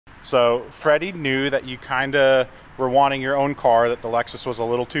So Freddie knew that you kind of were wanting your own car, that the Lexus was a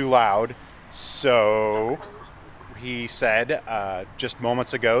little too loud. So he said just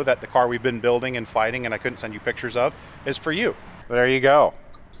moments ago that the car we've been building and fighting and I couldn't send you pictures of is for you. There you go.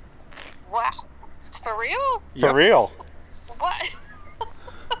 Wow. It's for real? For real. What?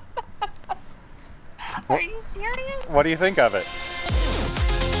 Are you serious? What do you think of it?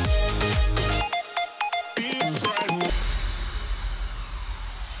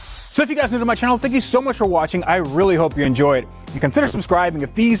 So if you guys are new to my channel, thank you so much for watching. I really hope you enjoyed. And consider subscribing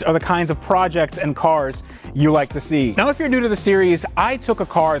if these are the kinds of projects and cars you like to see. Now, if you're new to the series, I took a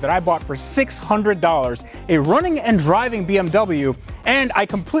car that I bought for $600, a running and driving BMW, and I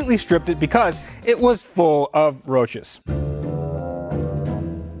completely stripped it because it was full of roaches.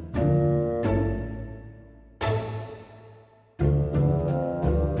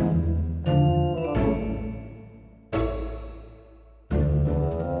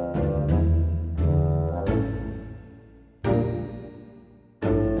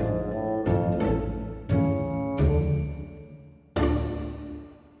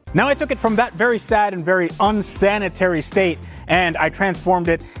 Now I took it from that very sad and very unsanitary state and I transformed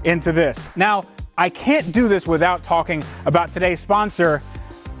it into this. Now, I can't do this without talking about today's sponsor,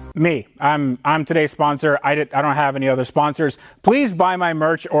 me. I'm today's sponsor. I don't have any other sponsors. Please buy my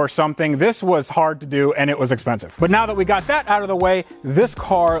merch or something. This was hard to do and it was expensive. But now that we got that out of the way, this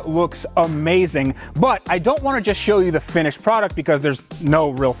car looks amazing. But I don't want to just show you the finished product because there's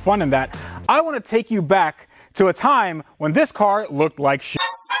no real fun in that. I want to take you back to a time when this car looked like shit.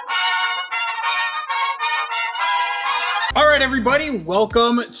 All right, everybody,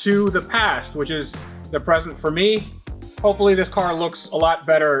 welcome to the past, which is the present for me. Hopefully this car looks a lot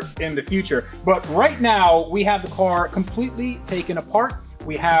better in the future. But right now, we have the car completely taken apart.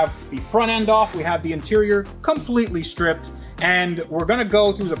 We have the front end off, we have the interior completely stripped, and we're gonna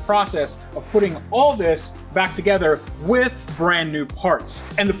go through the process of putting all this back together with brand new parts.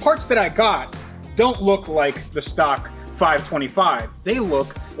 And the parts that I got don't look like the stock 525. They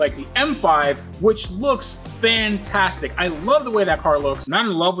look like the M5, which looks fantastic. I love the way that car looks. I'm not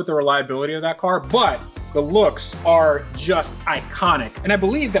in love with the reliability of that car, but the looks are just iconic. And I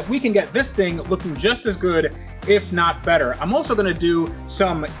believe that we can get this thing looking just as good, if not better. I'm also gonna do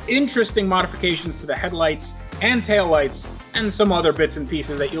some interesting modifications to the headlights and taillights and some other bits and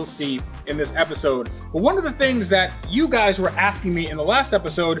pieces that you'll see in this episode. But one of the things that you guys were asking me in the last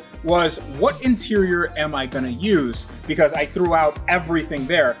episode was, what interior am I gonna use? Because I threw out everything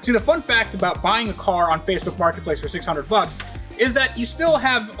there. See, the fun fact about buying a car on Facebook Marketplace for 600 bucks is that you still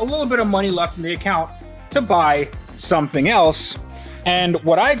have a little bit of money left in the account to buy something else. And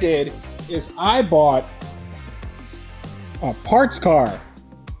what I did is I bought a parts car.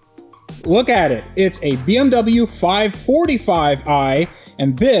 Look at it. It's a BMW 545i,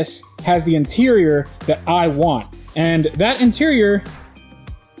 and this has the interior that I want. And that interior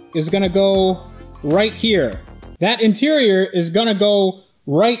is gonna go right here. That interior is gonna go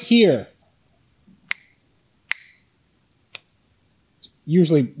right here.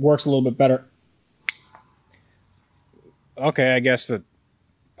 Usually works a little bit better. Okay, I guess the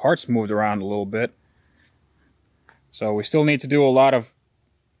parts moved around a little bit. So we still need to do a lot of...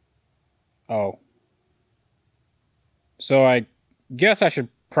 Oh. So I guess I should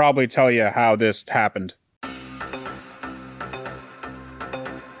probably tell you how this happened.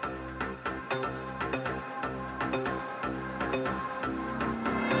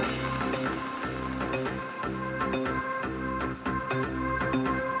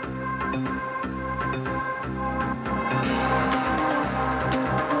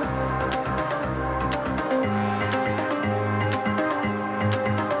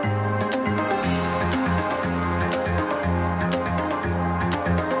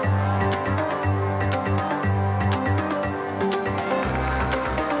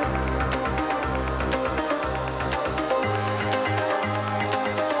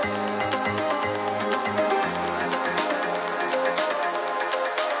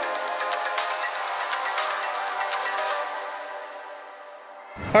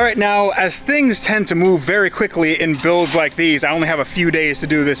 All right, now, as things tend to move very quickly in builds like these, I only have a few days to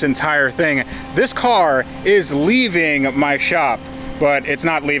do this entire thing. This car is leaving my shop, but it's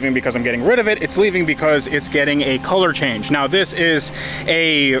not leaving because I'm getting rid of it. It's leaving because it's getting a color change. Now, this is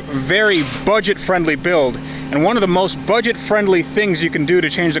a very budget-friendly build. And one of the most budget-friendly things you can do to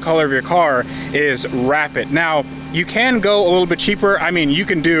change the color of your car is wrap it. Now, you can go a little bit cheaper. I mean, you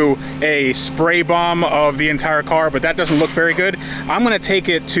can do a spray bomb of the entire car, but that doesn't look very good. I'm gonna take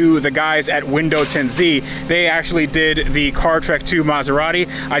it to the guys at Window Tint Z. They actually did the CarTrek 2 Maserati.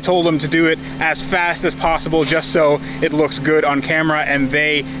 I told them to do it as fast as possible just so it looks good on camera, and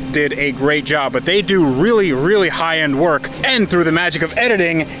they did a great job. But they do really, really high-end work. And through the magic of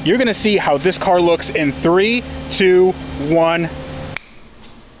editing, you're gonna see how this car looks in 3, 2, 1.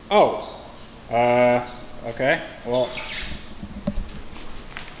 Oh, okay, well,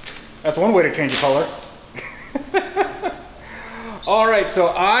 that's one way to change the color. All right, so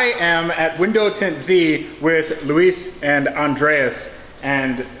I am at Window Tint Z with Luis and Andreas,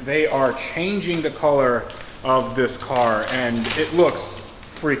 and they are changing the color of this car, and it looks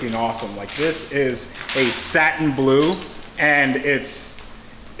freaking awesome. Like, this is a satin blue, and it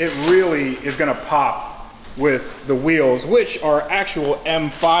really is gonna pop with the wheels, which are actual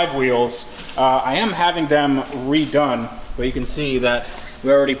M5 wheels. I am having them redone, but you can see that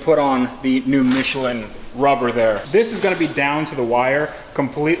we already put on the new Michelin rubber there. This is gonna be down to the wire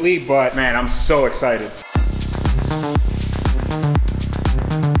completely, but man, I'm so excited.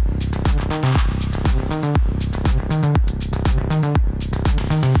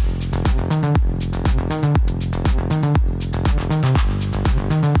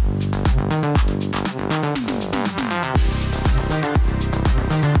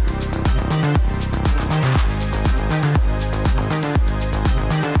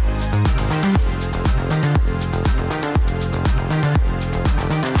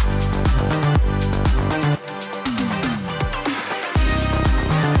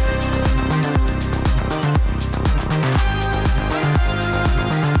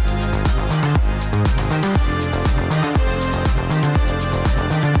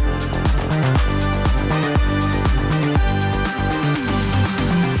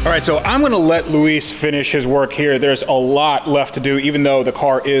 All right, so I'm gonna let Luis finish his work here. There's a lot left to do, even though the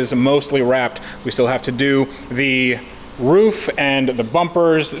car is mostly wrapped. We still have to do the roof and the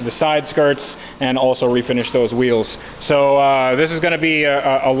bumpers, the side skirts, and also refinish those wheels. So this is gonna be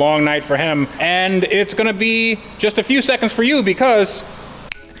a long night for him, and it's gonna be just a few seconds for you because,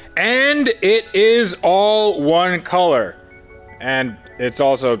 and it is all one color. And it's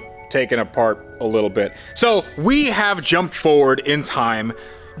also taken apart a little bit. So we have jumped forward in time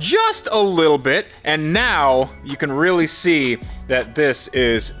just a little bit, and now you can really see that this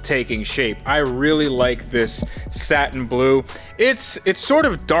is taking shape. I really like this satin blue. It's sort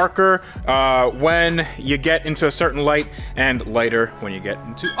of darker when you get into a certain light and lighter when you get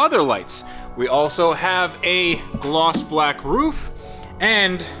into other lights. We also have a gloss black roof,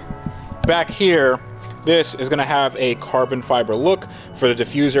 and back here, this is gonna have a carbon fiber look for the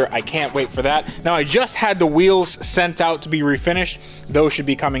diffuser. I can't wait for that. Now, I just had the wheels sent out to be refinished. Those should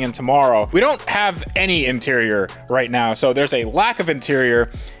be coming in tomorrow. We don't have any interior right now, so there's a lack of interior,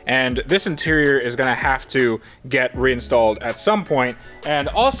 and this interior is gonna have to get reinstalled at some point. And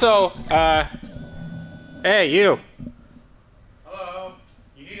also, hey, you. Hello,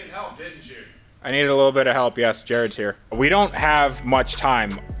 you needed help, didn't you? I needed a little bit of help. Yes, Jared's here. We don't have much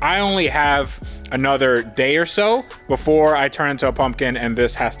time. I only have another day or so before I turn into a pumpkin and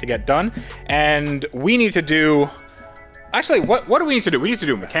this has to get done. And we need to do, actually, what do we need to do? We need to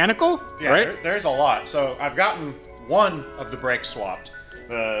do mechanical, yeah, right? There's a lot. So I've gotten one of the brakes swapped,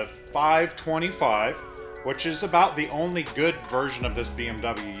 the 525, which is about the only good version of this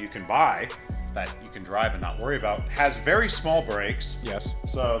BMW you can buy that you can drive and not worry about. Has very small brakes. Yes.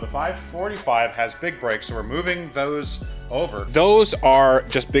 So the 545 has big brakes, so we're moving those over. Those are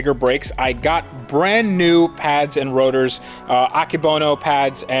just bigger brakes. I got brand new pads and rotors, Akebono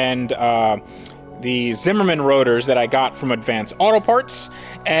pads and the Zimmerman rotors that I got from Advanced Auto Parts.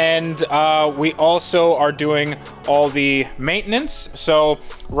 And we also are doing all the maintenance. So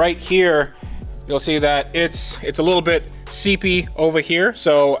right here, you'll see that it's a little bit seepy over here.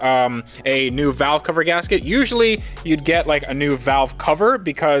 So a new valve cover gasket. Usually you'd get like a new valve cover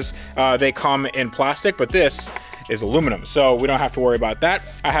because they come in plastic, but this is aluminum, so we don't have to worry about that.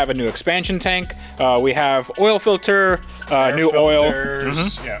 I have a new expansion tank. We have oil filter, new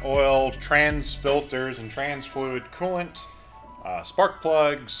filters, oil. Yeah, oil, trans filters, and trans fluid coolant, spark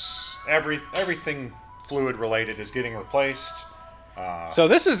plugs, everything fluid related is getting replaced. So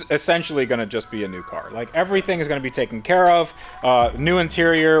this is essentially going to just be a new car. Like, everything is going to be taken care of. New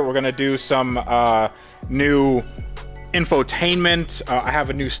interior. We're going to do some new infotainment. I have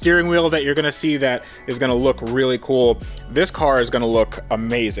a new steering wheel that you're going to see that is going to look really cool. This car is going to look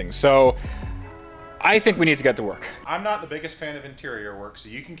amazing. So I think we need to get to work. I'm not the biggest fan of interior work, so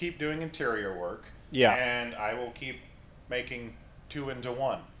you can keep doing interior work. Yeah. And I will keep making 2 into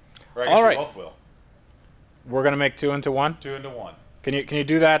 1. Or I guess All we right. both will. We're gonna make 2 into 1. 2 into 1. Can you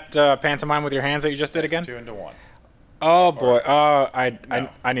do that pantomime with your hands that you just did again? 2 into 1. Oh boy.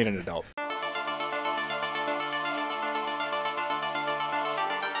 I need an adult.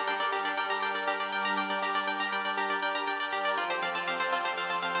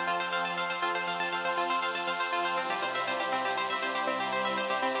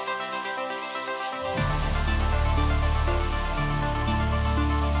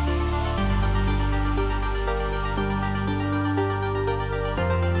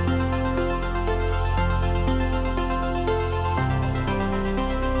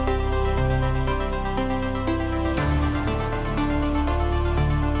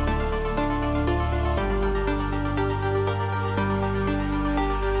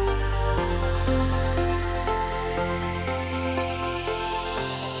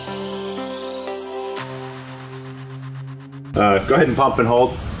 Go ahead and pump and hold.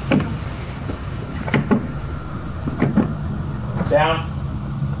 Down.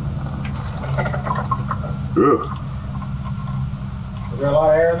 Ugh. Is there a lot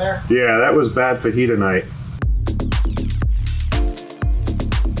of air in there? Yeah, that was bad fajita night.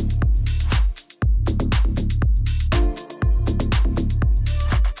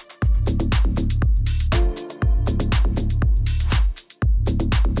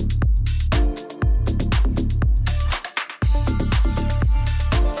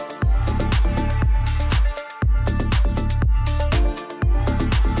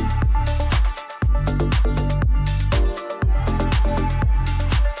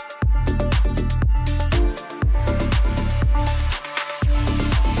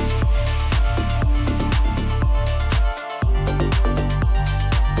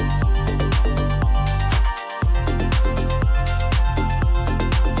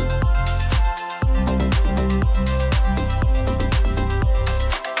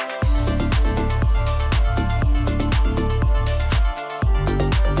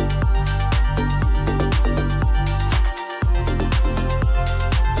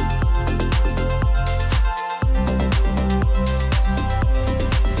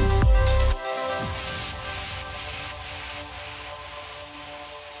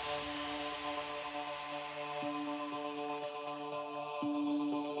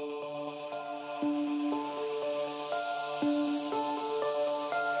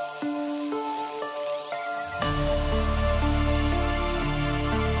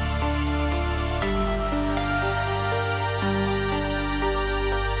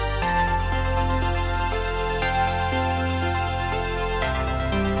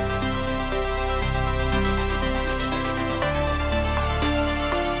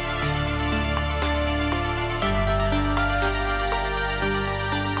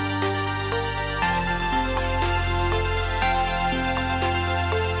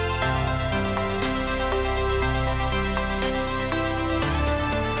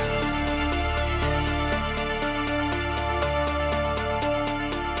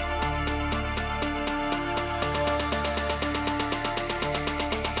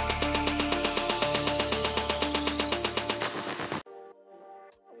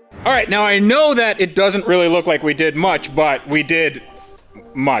 All right, now I know that it doesn't really look like we did much, but we did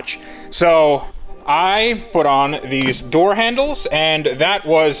much. So I put on these door handles, and that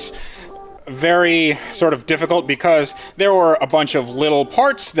was very sort of difficult because there were a bunch of little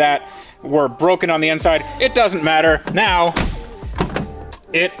parts that were broken on the inside. It doesn't matter. Now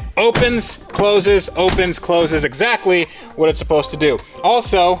it opens, closes, exactly what it's supposed to do.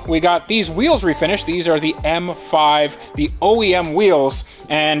 Also, we got these wheels refinished. These are the M5, the OEM wheels,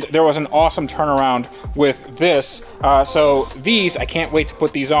 and there was an awesome turnaround with this. So these, I can't wait to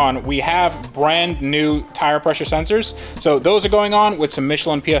put these on. We have brand new tire pressure sensors. So those are going on with some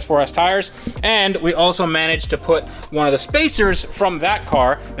Michelin PS4S tires. And we also managed to put one of the spacers from that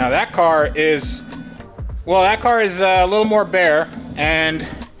car. Now that car is, well, that car is a little more bare, and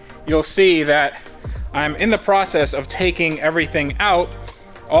you'll see that I'm in the process of taking everything out.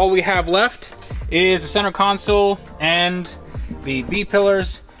 All we have left is the center console and the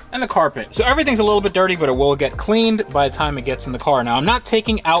B-pillars and the carpet. So everything's a little bit dirty, but it will get cleaned by the time it gets in the car. Now, I'm not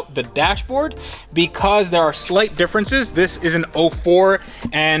taking out the dashboard because there are slight differences. This is an 04,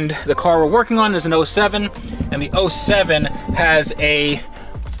 and the car we're working on is an 07, and the 07 has a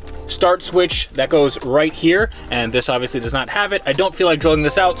start switch that goes right here, and this obviously does not have it. I don't feel like drilling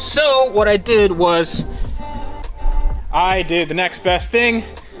this out, so what I did was I did the next best thing,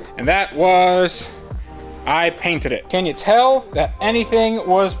 and that was I painted it. Can you tell that anything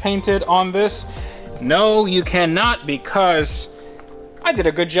was painted on this? No, you cannot, because I did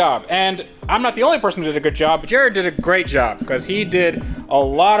a good job. And I'm not the only person who did a good job, but Jared did a great job because he did a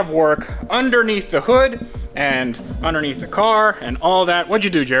lot of work underneath the hood and underneath the car and all that. What'd you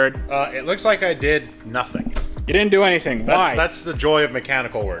do, Jared? It looks like I did nothing. You didn't do anything. Why? That's the joy of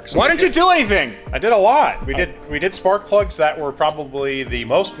mechanical work. So why didn't you do anything? I did a lot. We did spark plugs that were probably the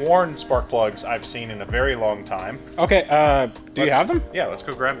most worn spark plugs I've seen in a very long time. Okay, do you have them? Yeah, let's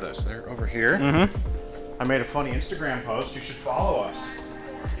go grab those. They're over here. Mm-hmm. I made a funny Instagram post. You should follow us.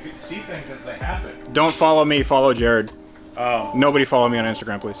 You get to see things as they happen. Don't follow me, follow Jared. Nobody follow me on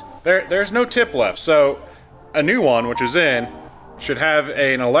Instagram, please. There's no tip left. So a new one, which is in, should have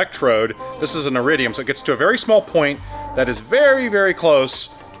an electrode. This is an iridium, so it gets to a very small point that is very, very close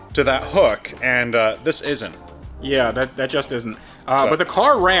to that hook, and this isn't. Yeah, that just isn't. But the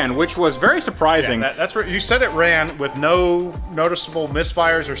car ran, which was very surprising. Yeah, that's where you said it ran with no noticeable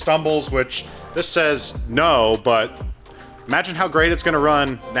misfires or stumbles, which this says no, but imagine how great it's going to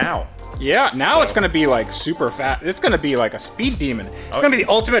run now. Yeah, now it's going to be like super fast. It's going to be like a speed demon. It's going to be the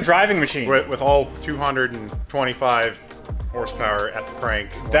ultimate driving machine. With all 225 horsepower at the crank.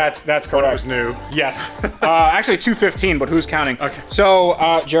 That's correct. When it was new. Yes. Actually 215, but who's counting? Okay.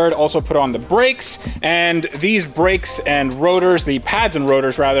 So Jared also put on the brakes, and these brakes and rotors, the pads and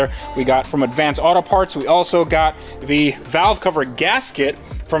rotors rather, we got from Advanced Auto Parts. We also got the valve cover gasket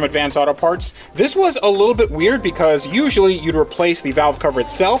from Advanced Auto Parts. This was a little bit weird because usually you'd replace the valve cover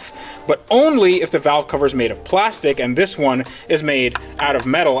itself, but only if the valve cover is made of plastic, and this one is made out of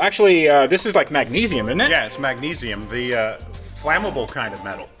metal. Actually, this is like magnesium, isn't it? Yeah, it's magnesium, the flammable kind of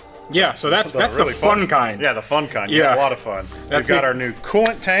metal. Yeah, so that's really the fun kind. Yeah, the fun kind. Yeah. A lot of fun. That's We've got our new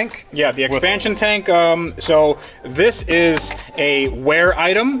coolant tank. Yeah, the expansion tank. So this is a wear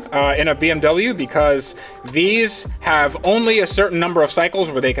item in a BMW because these have only a certain number of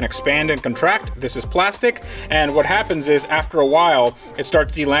cycles where they can expand and contract. This is plastic, and what happens is after a while it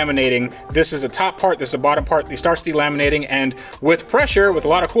starts delaminating. This is the top part, this is the bottom part. It starts delaminating, and with pressure, with a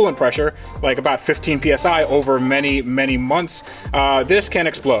lot of coolant pressure, like about 15 psi over many months, this can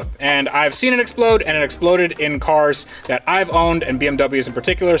explode. And I've seen it explode, and it exploded in cars that I've owned, and BMWs in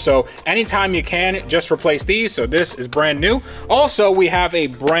particular. So anytime you can, just replace these. So this is brand new. Also, we have a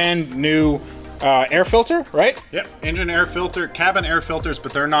brand new air filter, right? Yep, engine air filter, cabin air filters,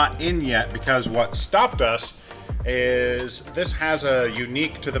 but they're not in yet because what stopped us is this has a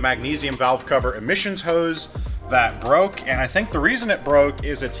unique to the magnesium valve cover emissions hose that broke, and I think the reason it broke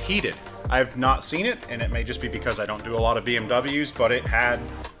is it's heated. I've not seen it, and it may just be because I don't do a lot of BMWs, but it had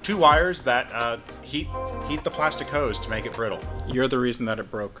two wires that heat the plastic hose to make it brittle. You're the reason that it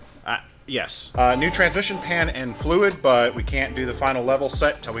broke. Yes. New transmission pan and fluid, but we can't do the final level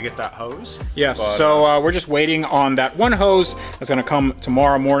set till we get that hose. Yes, but, so we're just waiting on that one hose that's gonna come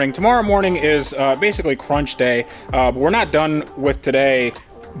tomorrow morning. Tomorrow morning is basically crunch day, but we're not done with today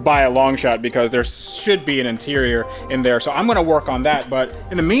by a long shot because there should be an interior in there. So I'm gonna work on that, but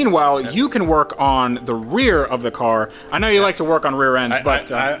in the meanwhile, you can work on the rear of the car. I know you like to work on rear ends, but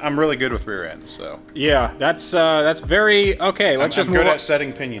I'm really good with rear ends, so. Yeah, that's very, okay, let's just move on. I'm good at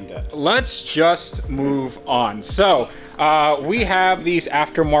setting pinion depth. Let's just move on. So, we have these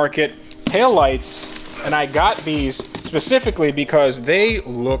aftermarket taillights, and I got these specifically because they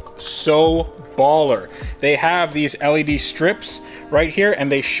look so baller. They have these LED strips right here,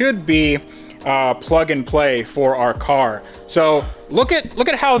 and they should be plug and play for our car. So look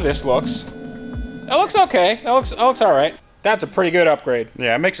at how this looks. It looks okay. It looks all right. That's a pretty good upgrade.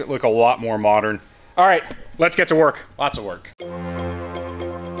 Yeah, it makes it look a lot more modern. All right, let's get to work. Lots of work.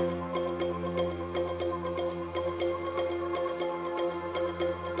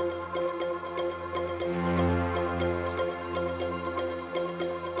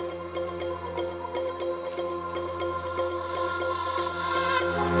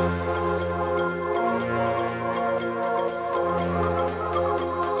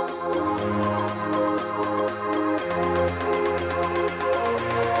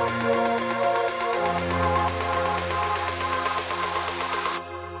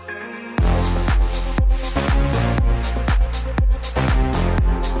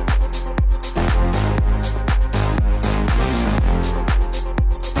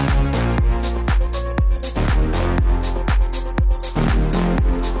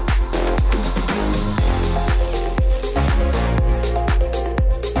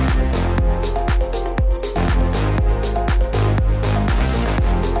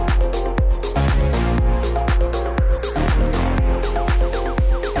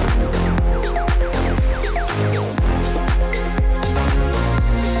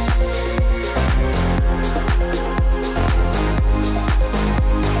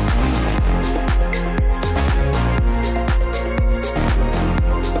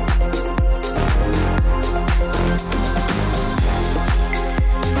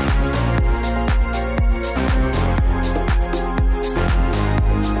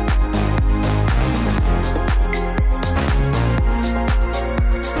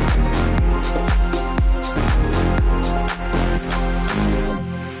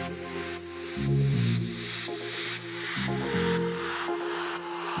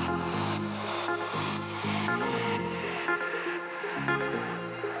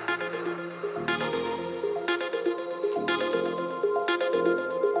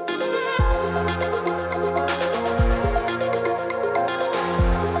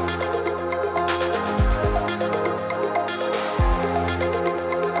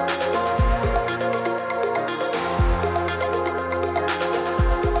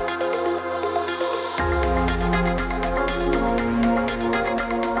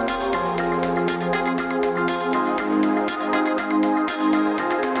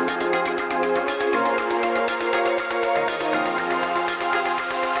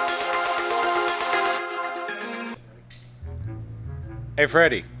 Hey,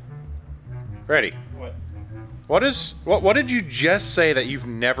 Freddie. Freddie. What? What did you just say that you've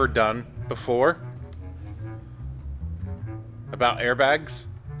never done before? About airbags?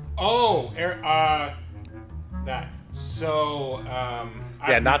 Oh, that. So,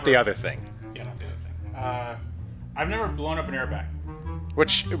 Yeah, not the other thing. Yeah, not the other thing. I've never blown up an airbag.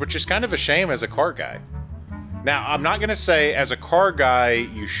 Which is kind of a shame as a car guy. Now, I'm not gonna say as a car guy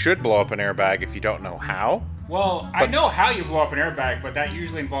you should blow up an airbag if you don't know how. Well, I know how you blow up an airbag, but that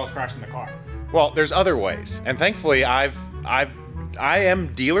usually involves crashing the car. Well, there's other ways, and thankfully I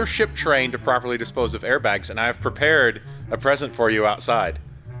am dealership trained to properly dispose of airbags, and I have prepared a present for you outside.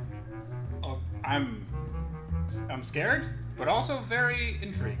 Oh, I'm scared, but also very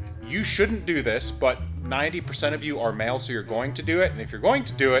intrigued. You shouldn't do this, but 90% of you are male, so you're going to do it. And if you're going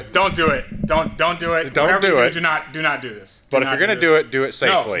to do it, Don't do it. Don't do it. Don't Whatever do you it. Do not do this. but if you're gonna do it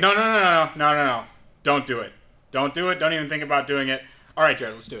safely. No. Don't do it. Don't do it. Don't even think about doing it. All right,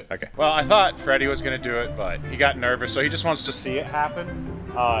 Jared, let's do it. Okay. Well, I thought Freddie was gonna do it, but he got nervous, so he just wants to see it happen.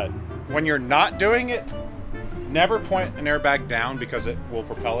 When you're not doing it, never point an airbag down because it will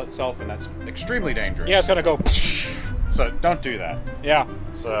propel itself, and that's extremely dangerous. Yeah, it's gonna go. So don't do that. Yeah.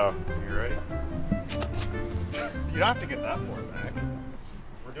 So, you ready? You don't have to get that far back.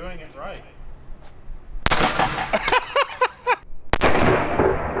 We're doing it right.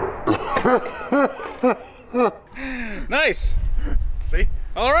 Nice. See?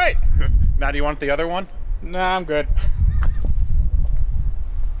 All right. Now, do you want the other one? Nah, I'm good.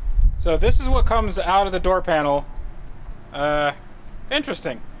 So this is what comes out of the door panel.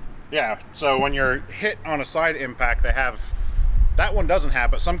 Interesting. Yeah, so when you're hit on a side impact, they have, that one doesn't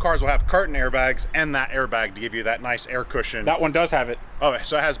have, but some cars will have curtain airbags and that airbag to give you that nice air cushion. That one does have it. Oh,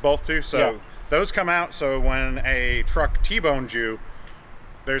 so it has both too? So yeah. Those come out, so when a truck T-bones you,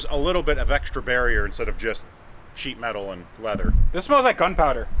 there's a little bit of extra barrier instead of just sheet metal and leather. This smells like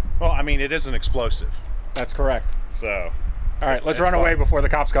gunpowder. Well, I mean, it is an explosive. That's correct. So. All right, let's run away before the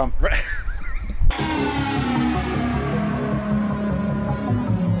cops come.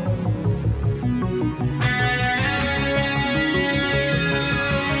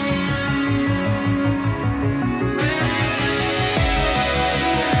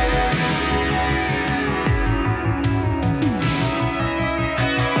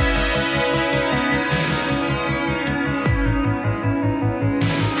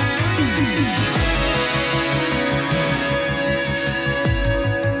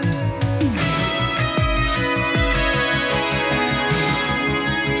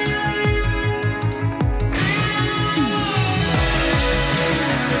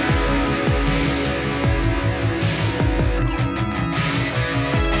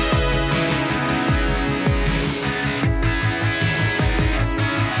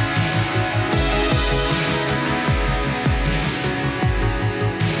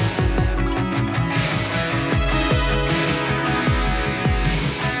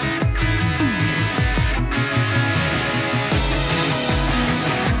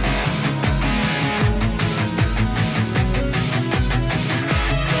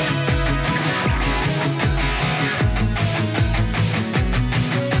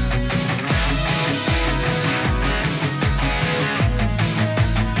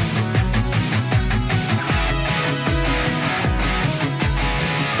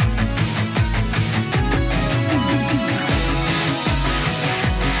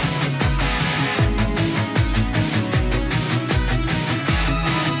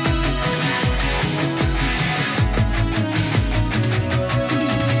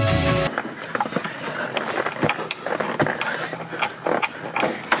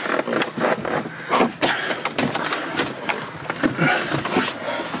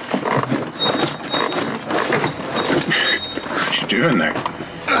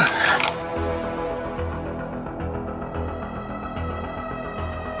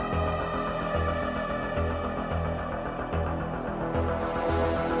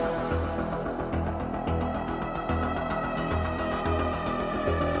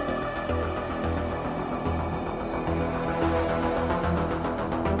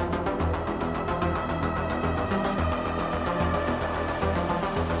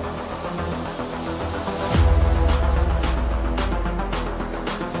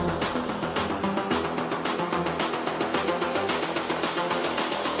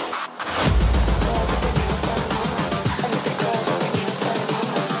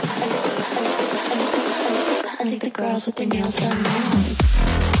 girls with their nails done now.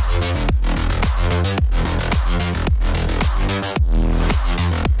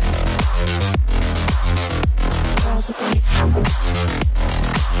 Girls with their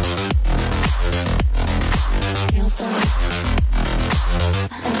nails done.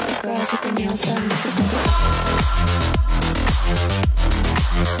 I like the girls with their nails done.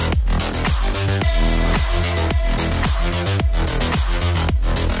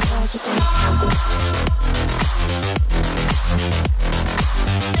 Girls with their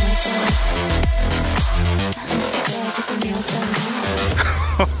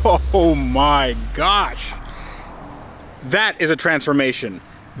Oh my gosh. That is a transformation.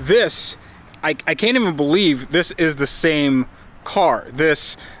 This, I can't even believe this is the same car.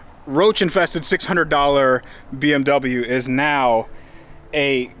 This roach-infested $600 BMW is now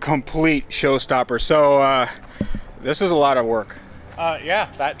a complete showstopper. So this is a lot of work. Yeah,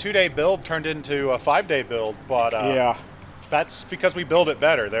 that 2-day build turned into a 5-day build, but Yeah. that's because we build it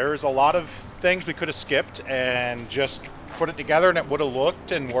better. There's a lot of things we could have skipped and just put it together and it would have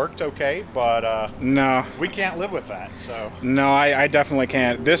looked and worked okay, but No. we can't live with that, so. No, I definitely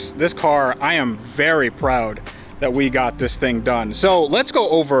can't. This car, I am very proud that we got this thing done. So let's go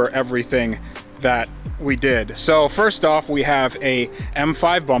over everything that we did. So first off, we have a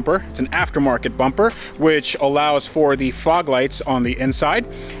M5 bumper. It's an aftermarket bumper, which allows for the fog lights on the inside.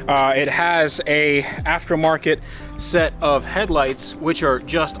 It has a aftermarket set of headlights, which are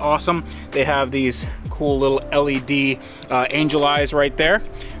just awesome. They have these cool little LED angel eyes right there.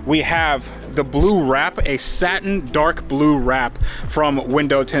 We have the blue wrap, a satin dark blue wrap from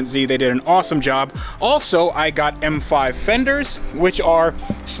Window Tint Z. They did an awesome job. Also, I got M5 fenders, which are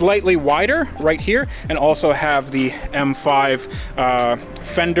slightly wider right here, and also have the M5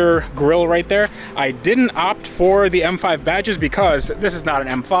 fender grill right there. I didn't opt for the M5 badges because this is not an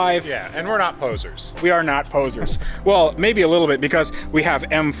M5. Yeah, and we're not posers. We are not posers. Well, maybe a little bit, because we have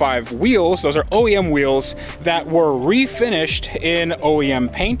M5 wheels. Those are OEM wheels that were refinished in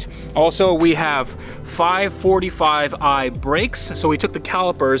OEM paint. Also, we have 545i brakes. So we took the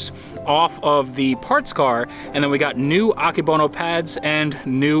calipers off of the parts car, and then we got new Akebono pads and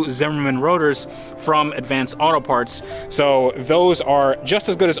new Zimmerman rotors from Advanced Auto Parts. So those are just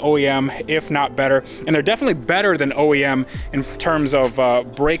as good as OEM, if not better. And they're definitely better than OEM in terms of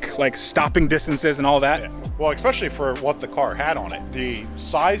brake, like stopping distances and all that. Yeah. Well, especially for what the car had on it. The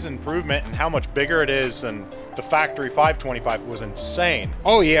size improvement and how much bigger it is than the factory 525 was insane.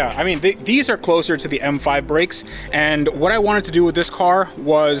 Oh yeah, I mean, these are closer to the M5 brakes, and what I wanted to do with this car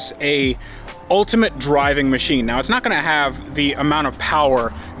was a ultimate driving machine. Now, it's not gonna have the amount of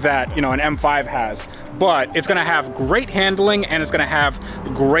power that, you know, an M5 has, but it's gonna have great handling, and it's gonna have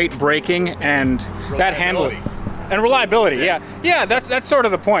great braking, and that handling. And reliability, yeah, that's sort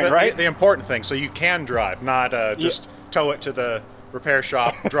of the point, right? The important thing, so you can drive, not just tow it to the repair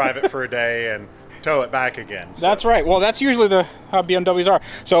shop, drive it for a day, and tow it back again. So. That's right. Well, that's usually how BMWs are.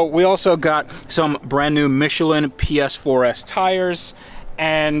 So we also got some brand new Michelin PS4S tires,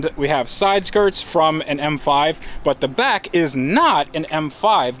 and we have side skirts from an M5, but the back is not an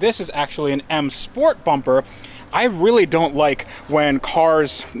M5. This is actually an M Sport bumper. I really don't like when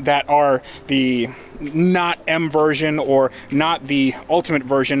cars that are the not M version or not the ultimate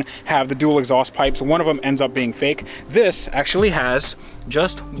version have the dual exhaust pipes. One of them ends up being fake. This actually has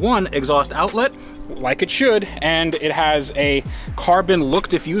just one exhaust outlet, like it should, and it has a carbon look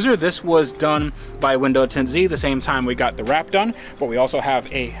diffuser. This was done by Window Tint Z the same time we got the wrap done, but we also have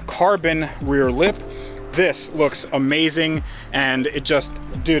a carbon rear lip. This looks amazing, and it just,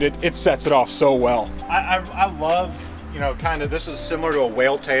 dude, it sets it off so well. I love, you know, kind of, this is similar to a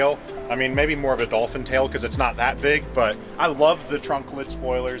whale tail. I mean, maybe more of a dolphin tail because it's not that big, but I love the trunk lid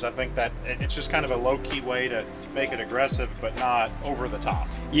spoilers. I think that it's just kind of a low-key way to make it aggressive, but not over the top.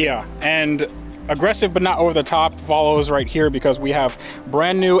 Yeah, and aggressive but not over the top follows right here, because we have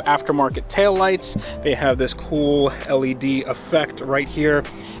brand new aftermarket tail lights. They have this cool LED effect right here,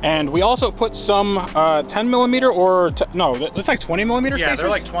 and we also put some 10mm or no, it's like 20mm spacers. Yeah, they're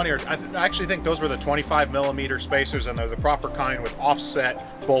like 20, or I actually think those were the 25mm spacers, and they're the proper kind with offset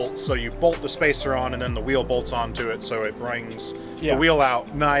bolts. So you bolt the spacer on, and then the wheel bolts onto it, so it brings the wheel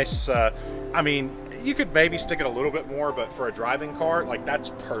out nice. I mean, you could maybe stick it a little bit more, but for a driving car, like,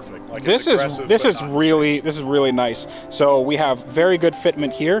 that's perfect. Like, this is really nice. So we have very good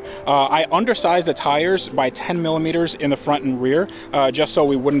fitment here. I undersized the tires by 10mm in the front and rear, just so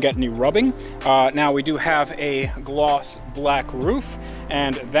we wouldn't get any rubbing. Now we do have a gloss black roof,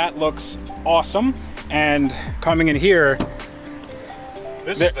 and that looks awesome. And coming in here,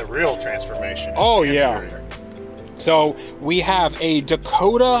 this is the real transformation. Oh yeah. So we have a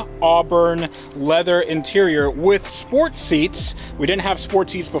Dakota Auburn leather interior with sport seats. We didn't have sport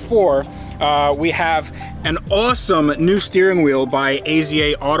seats before. We have an awesome new steering wheel by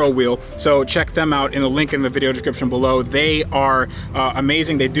AZA Auto Wheel. So check them out in the link in the video description below. They are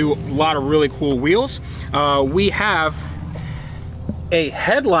amazing. They do a lot of really cool wheels. We have a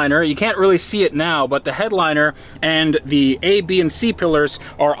headliner. You can't really see it now, but the headliner and the A, B, and C pillars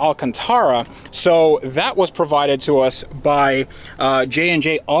are Alcantara. So that was provided to us by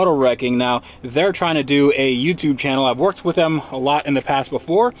J&J Auto Wrecking. Now, they're trying to do a YouTube channel. I've worked with them a lot in the past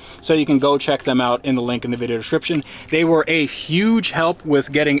before, so you can go check them out in the link in the video description. They were a huge help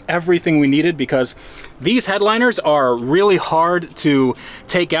with getting everything we needed, because these headliners are really hard to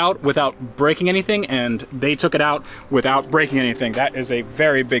take out without breaking anything, and they took it out without breaking anything. That is a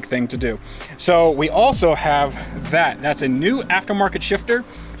very big thing to do. So we also have that. That's a new aftermarket shifter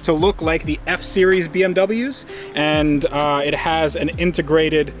to look like the F-Series BMWs, and it has an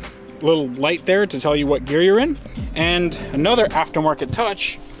integrated little light there to tell you what gear you're in. And another aftermarket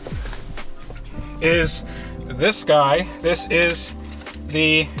touch is this guy. This is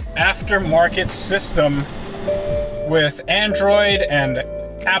the aftermarket system with Android and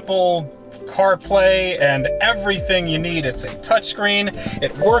Apple CarPlay and everything you need. It's a touchscreen.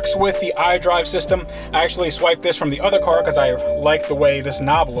 It works with the iDrive system. I actually swiped this from the other car because I like the way this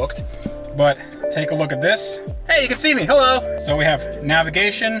knob looked. But take a look at this. Hey, you can see me. Hello. So we have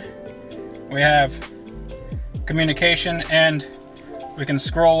navigation, we have communication, and we can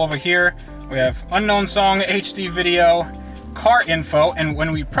scroll over here. We have unknown song, HD video, car info, and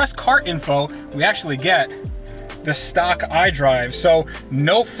when we press car info, we actually get the stock iDrive, so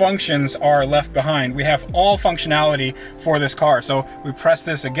no functions are left behind. We have all functionality for this car. So we press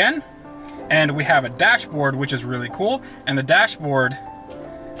this again, and we have a dashboard, which is really cool. And the dashboard,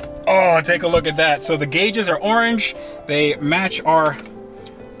 oh, take a look at that. So the gauges are orange. They match our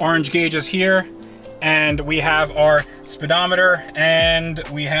orange gauges here. And we have our speedometer, and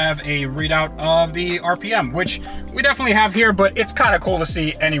we have a readout of the RPM, which we definitely have here, but it's kind of cool to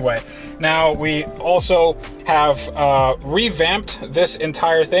see anyway. Now, we also have revamped this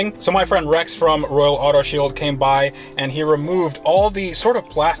entire thing. So my friend Rex from Royal Auto Shield came by, and he removed all the sort of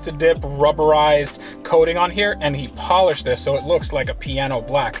plastic dip rubberized coating on here, and he polished this so it looks like a piano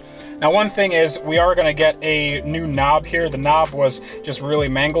black. Now, one thing is we are gonna get a new knob here. The knob was just really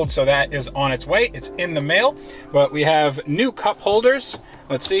mangled, so that is on its way. It's in the mail, but we have new cup holders.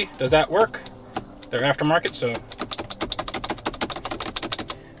 Let's see, does that work? They're aftermarket, so.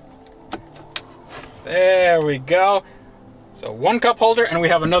 There we go. So one cup holder, and we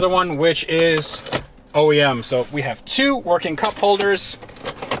have another one, which is OEM. So we have two working cup holders.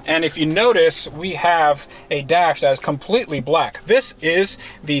 And if you notice, we have a dash that is completely black. This is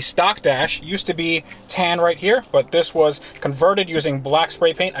the stock dash. Used to be tan right here, but this was converted using black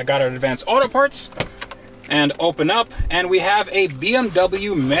spray paint. I got it at Advanced Auto Parts. And open up, and we have a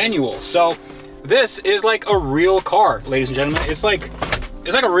BMW manual. So this is like a real car, ladies and gentlemen. It's like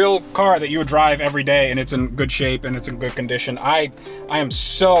a real car that you would drive every day, and it's in good shape and it's in good condition. I am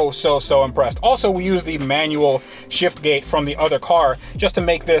so impressed. Also, we use the manual shift gate from the other car just to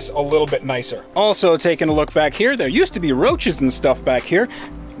make this a little bit nicer. Also, taking a look back here, there used to be roaches and stuff back here.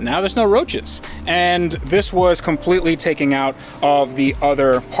 Now there's no roaches. And this was completely taken out of the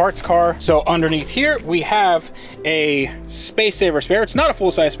other parts car. So underneath here, we have a space saver spare. It's not a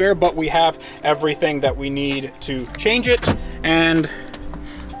full-size spare, but we have everything that we need to change it. And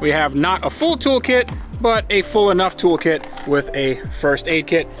we have not a full toolkit, but a full enough toolkit with a first aid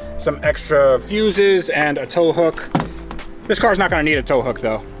kit, some extra fuses, and a tow hook. This car's not gonna need a tow hook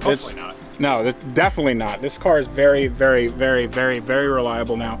though. Hopefully not. No, definitely not. This car is very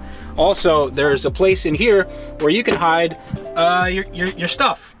reliable now. Also, there's a place in here where you can hide your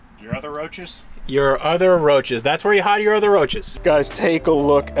stuff. Your other roaches? Your other roaches. That's where you hide your other roaches. Guys, take a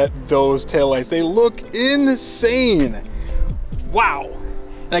look at those taillights. They look insane. Wow.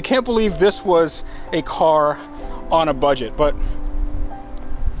 And I can't believe this was a car on a budget, but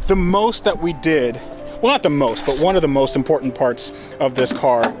the most that we did, well, not the most, but one of the most important parts of this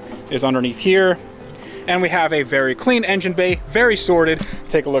car is underneath here. And we have a very clean engine bay, very sorted.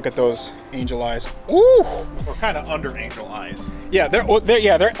 Take a look at those angel eyes. Ooh! We're kind of under angel eyes. Yeah, they're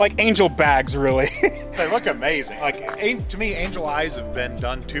like angel bags, really. They look amazing. Like, to me, angel eyes have been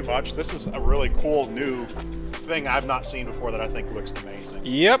done too much. This is a really cool new thing I've not seen before that I think looks amazing.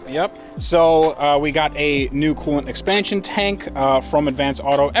 Yep. So we got a new coolant expansion tank from Advanced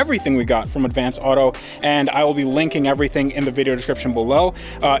Auto. Everything we got from Advanced Auto, and I will be linking everything in the video description below.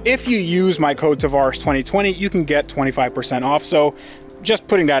 If you use my code Tavarish 2020, you can get 25% off. So just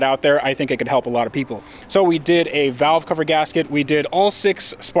putting that out there, I think it could help a lot of people. So we did a valve cover gasket. We did all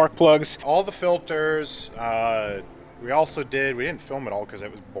 6 spark plugs. All the filters. We also did, we didn't film it all because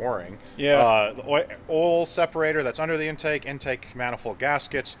it was boring. Yeah. The oil separator that's under the intake manifold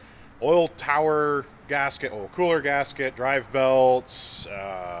gaskets, oil tower gasket, oil cooler gasket, drive belts,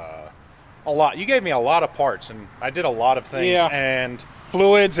 a lot. You gave me a lot of parts, and I did a lot of things. Yeah. And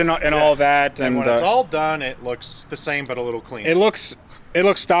fluids and all that. And when it's all done, it looks the same but a little cleaner. It looks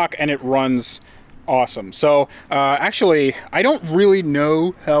stock, and it runs awesome. So actually, I don't really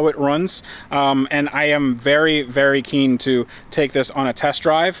know how it runs, and I am very, very keen to take this on a test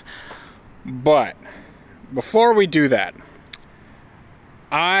drive. But before we do that,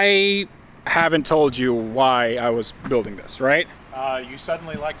 I haven't told you why I was building this, right? You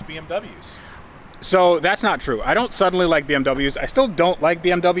suddenly liked BMWs. So that's not true. I don't suddenly like BMWs. I still don't like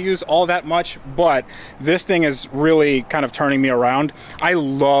BMWs all that much, but this thing is really kind of turning me around. I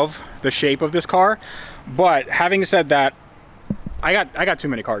love the shape of this car, but having said that, I got too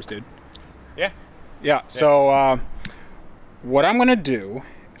many cars, dude. Yeah. So what I'm gonna do,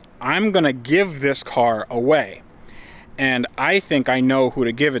 I'm gonna give this car away, and I think I know who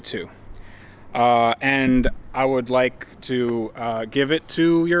to give it to. And I would like to give it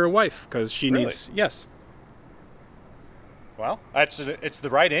to your wife because she needs. Yes. Well, it's the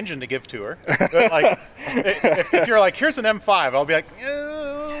right engine to give to her. Like, if you're like, here's an M5, I'll be like,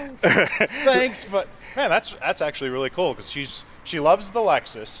 oh, thanks, but man, that's actually really cool because she loves the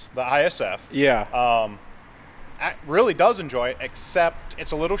Lexus, the ISF. Yeah. Really does enjoy it, except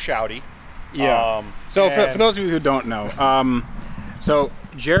it's a little shouty. Yeah. So for those of you who don't know, so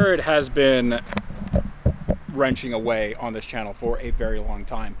Jared has been wrenching away on this channel for a very long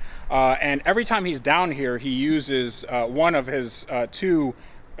time, and every time he's down here, he uses one of his 2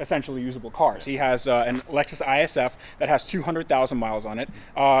 essentially usable cars. He has an Lexus ISF that has 200,000 miles on it.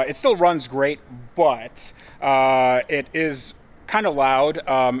 It still runs great, but it is kind of loud.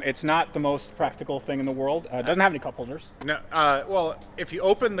 It's not the most practical thing in the world. It doesn't have any cup holders. No, well, if you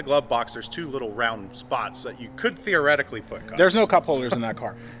open the glove box, there's 2 little round spots that you could theoretically put cups. There's no cup holders in that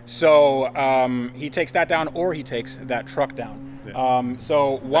car. So he takes that down, or he takes that truck down. Yeah.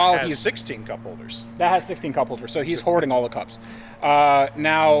 So while that has he's 16 cup holders. That has 16 cup holders, so he's hoarding all the cups.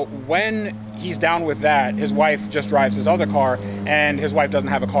 Now, when he's down with that, his wife just drives his other car, and his wife doesn't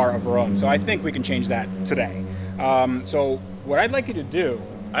have a car of her own. So I think we can change that today. So what I'd like you to do...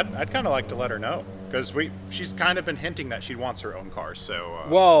 I'd kind of like to let her know, because she's kind of been hinting that she wants her own car, so...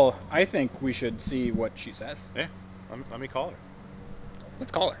 Well, I think we should see what she says. Yeah, let me call her.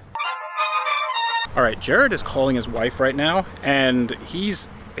 Let's call her. All right, Jared is calling his wife right now, and he's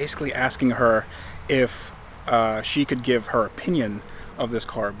basically asking her if she could give her opinion of this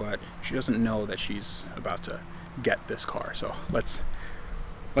car, but she doesn't know that she's about to get this car. So let's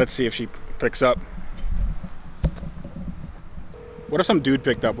see if she picks up. What if some dude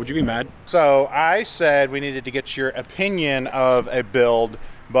picked up? Would you be mad? So I said we needed to get your opinion of a build,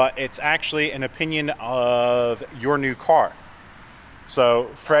 but it's actually an opinion of your new car. So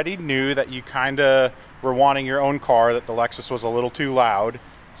Freddie knew that you kind of were wanting your own car, that the Lexus was a little too loud.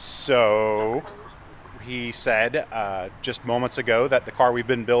 So he said just moments ago that the car we've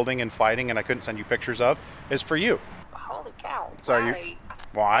been building and fighting and I couldn't send you pictures of is for you. Holy cow. So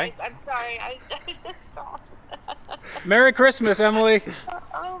why? I'm sorry. I just don't. Merry Christmas, Emily.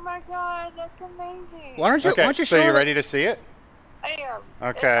 Oh my God, that's amazing. Why don't you So show you it? ready to see it? I am.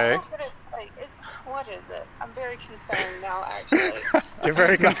 Okay. What is it? I'm very concerned now, actually. You're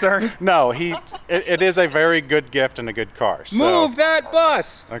very concerned? No, it is a very good gift and a good car. So. Move that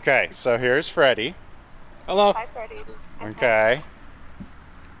bus! Okay, so here's Freddie. Hello. Hi, Freddie. Okay.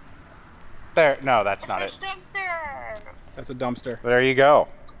 There, no, that's not it. Dumpster. That's a dumpster. There you go.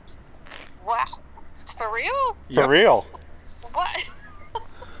 Wow. It's for real? For real. What?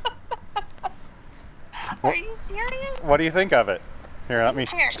 Are you serious? What do you think of it? Here, let me. You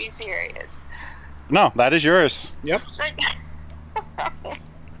can't be serious. No, that is yours. Yep.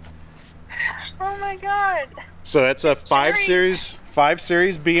 Oh my God. So it's a 5 Series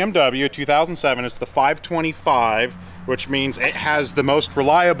BMW 2007. It's the 525, which means it has the most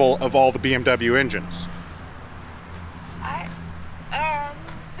reliable of all the BMW engines.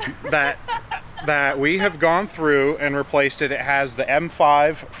 That we have gone through and replaced it. It has the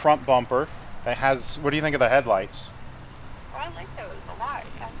M5 front bumper. It has, what do you think of the headlights? Well, I like those a lot,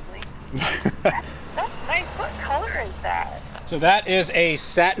 actually. That's nice. What color is that? So that is a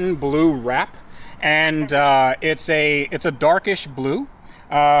satin blue wrap, and it's a darkish blue.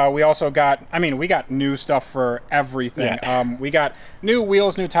 We also got, I mean, we got new stuff for everything. Yeah. We got new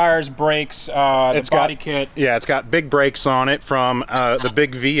wheels, new tires, brakes, the body kit. Yeah, it's got big brakes on it from the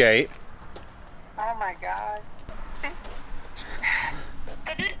big V8. Oh my god.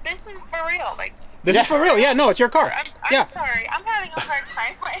 So this is for real, like. This is for real. Yeah, no, it's your car. I'm sorry. I'm having a hard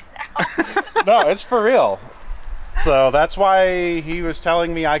time right now. No, it's for real. So that's why he was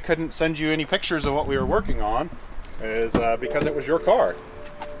telling me I couldn't send you any pictures of what we were working on, is because it was your car.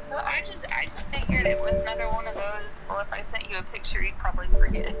 Well, I just figured it was another one of those. Well, if I sent you a picture, you'd probably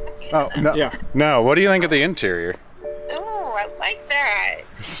forget. Oh no! Yeah. No. What do you think of the interior? Ooh, I like that.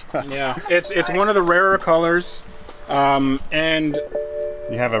 Yeah, it's one of the rarer colors, and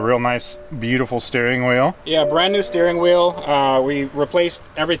You have a real nice, beautiful steering wheel. yeah, brand new steering wheel. We replaced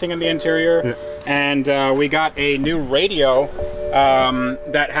everything in the interior, and we got a new radio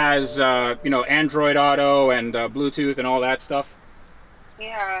that has you know, Android Auto and Bluetooth and all that stuff.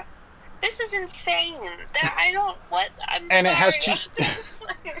 Yeah. This is insane. That I don't what I'm And it has sorry.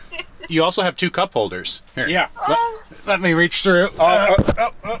 You also have 2 cup holders. Here. Yeah. Let me reach through.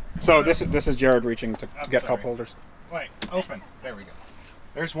 So this is Jared reaching to get cup holders. Wait, open. There we go.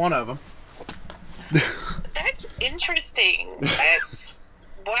 There's one of them. That's interesting. That's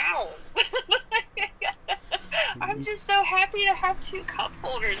wow. I'm just so happy to have 2 cup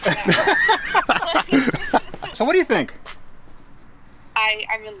holders now. So what do you think?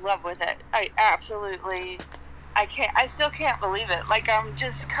 I'm in love with it. I still can't believe it. Like, I'm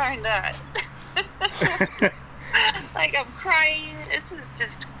just kind of like, I'm crying. This is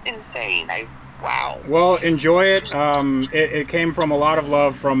just insane. Wow. Well, enjoy it. It came from a lot of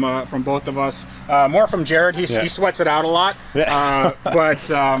love from both of us. More from Jared. He sweats it out a lot. But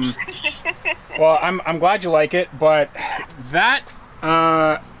well, I'm glad you like it. But that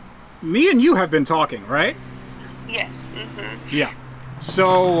me and you have been talking, right? Yes. Mm-hmm. Yeah.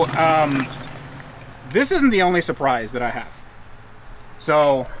 So this isn't the only surprise that I have.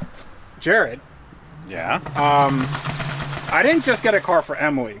 So, Jared. Yeah. I didn't just get a car for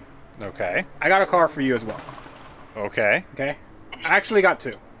Emily. Okay. I got a car for you as well. Okay. Okay. I actually got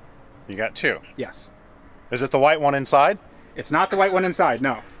 2. You got 2. Yes. Is it the white one inside? It's not the white one inside.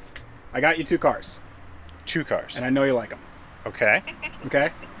 No. I got you 2 cars, 2 cars. and I know you like them. Okay.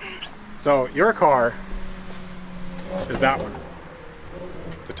 Okay. So your car is that one.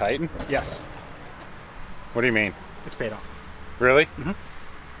 The Titan? Yes. What do you mean? It's paid off. Really?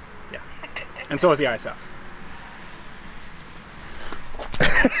 Yeah. And so is the ISF.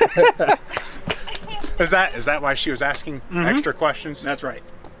 Is that why she was asking extra questions? That's right.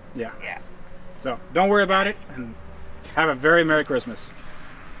 Yeah. Yeah. So don't worry about it, and have a very Merry Christmas.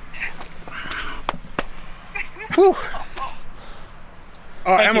 Whew.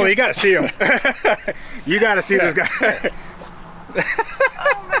 Oh, Emily, you gotta see him. You gotta see this guy.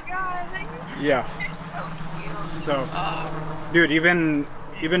 Oh my god. Yeah. You're so cute. So, dude, you've been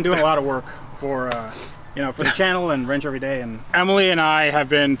doing a lot of work for you know, for the channel and Wrench Every Day. And Emily and I have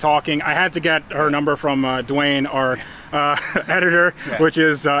been talking. I had to get her number from Dwayne, our editor, which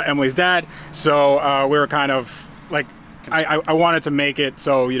is Emily's dad. So we were kind of like, I wanted to make it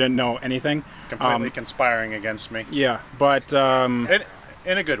so you didn't know anything. Completely conspiring against me. Yeah, but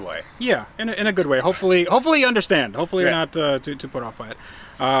In a good way. yeah, in a good way. Hopefully you understand. Hopefully you're not too put off by it.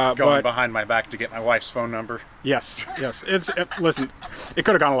 Going But behind my back to get my wife's phone number. yes, listen, it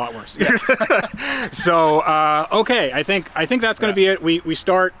could have gone a lot worse. So okay, I think that's going to be it. We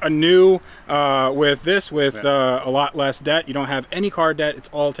start anew with this with a lot less debt. You don't have any car debt. It's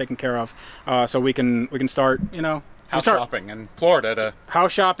all taken care of. So we can start, you know. House shopping in Florida to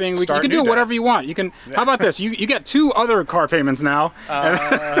house shopping. You start can new do debt. whatever you want. You can. How about this? You get 2 other car payments now.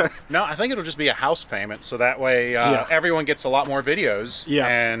 no, I think it'll just be a house payment, so that way everyone gets a lot more videos.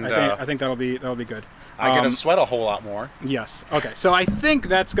 Yes, and I think that'll be good. I get to sweat a whole lot more. Yes. Okay. So I think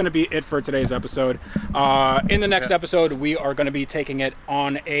that's going to be it for today's episode. In the next episode, we are going to be taking it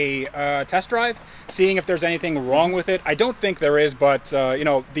on a test drive, seeing if there's anything wrong with it. I don't think there is, but you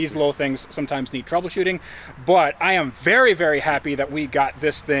know, these little things sometimes need troubleshooting. But I am very, very happy that we got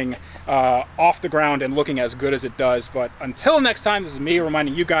this thing off the ground and looking as good as it does. But until next time, this is me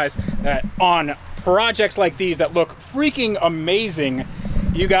reminding you guys that on projects like these that look freaking amazing,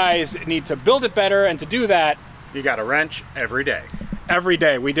 you guys need to build it better, and to do that, You got to wrench every day. every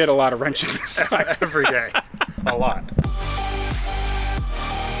day. We did a lot of wrenching this time. Every day. A lot.